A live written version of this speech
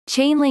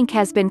Chainlink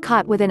has been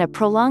caught within a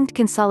prolonged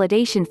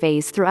consolidation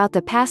phase throughout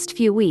the past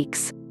few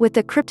weeks, with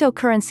the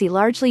cryptocurrency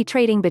largely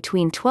trading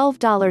between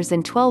 $12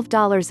 and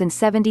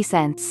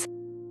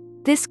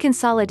 $12.70. This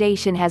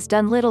consolidation has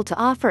done little to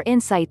offer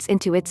insights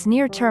into its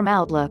near-term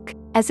outlook,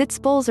 as its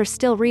bulls are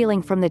still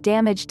reeling from the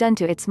damage done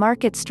to its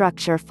market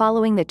structure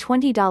following the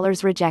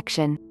 $20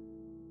 rejection.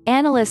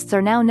 Analysts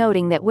are now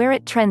noting that where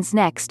it trends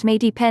next may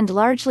depend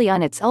largely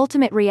on its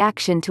ultimate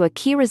reaction to a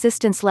key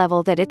resistance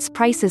level that its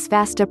price is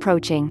fast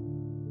approaching.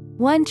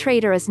 One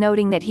trader is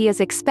noting that he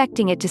is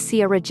expecting it to see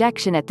a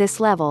rejection at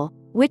this level,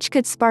 which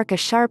could spark a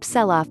sharp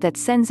sell-off that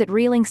sends it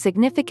reeling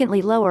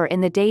significantly lower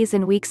in the days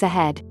and weeks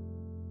ahead.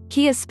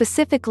 He is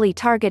specifically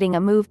targeting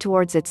a move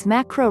towards its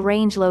macro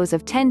range lows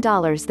of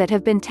 $10 that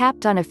have been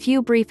tapped on a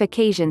few brief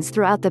occasions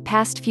throughout the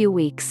past few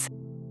weeks.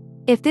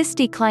 If this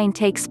decline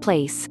takes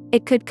place,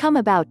 it could come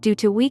about due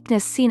to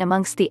weakness seen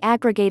amongst the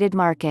aggregated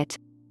market.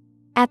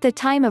 At the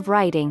time of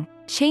writing,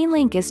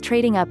 Chainlink is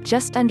trading up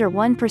just under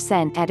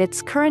 1% at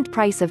its current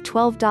price of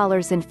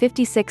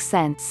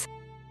 $12.56.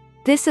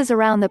 This is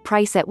around the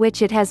price at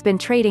which it has been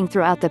trading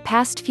throughout the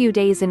past few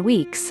days and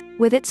weeks,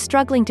 with it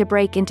struggling to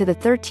break into the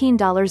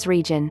 $13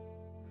 region.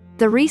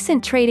 The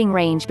recent trading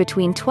range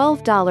between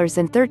 $12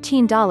 and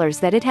 $13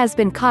 that it has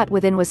been caught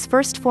within was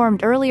first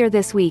formed earlier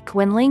this week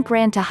when Link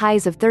ran to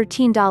highs of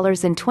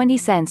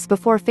 $13.20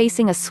 before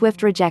facing a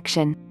swift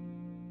rejection.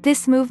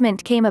 This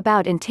movement came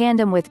about in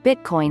tandem with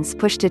Bitcoin's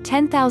push to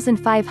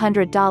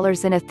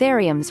 $10,500 and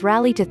Ethereum's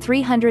rally to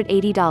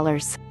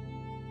 $380.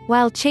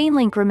 While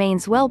Chainlink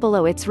remains well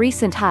below its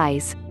recent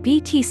highs,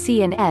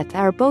 BTC and ETH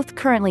are both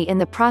currently in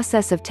the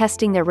process of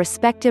testing their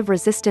respective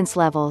resistance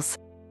levels.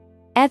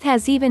 ETH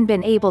has even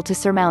been able to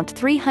surmount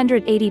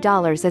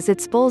 $380 as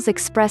its bulls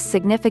express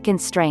significant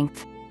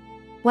strength.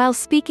 While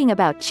speaking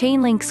about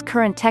Chainlink's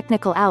current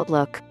technical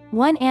outlook,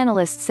 one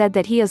analyst said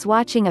that he is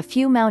watching a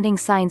few mounting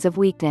signs of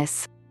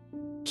weakness.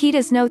 He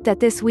does note that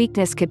this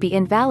weakness could be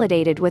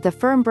invalidated with a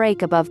firm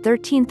break above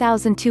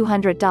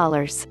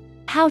 $13,200.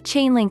 How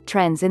Chainlink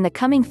trends in the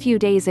coming few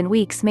days and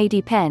weeks may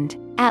depend,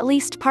 at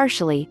least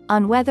partially,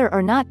 on whether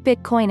or not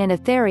Bitcoin and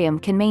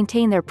Ethereum can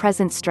maintain their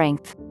present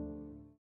strength.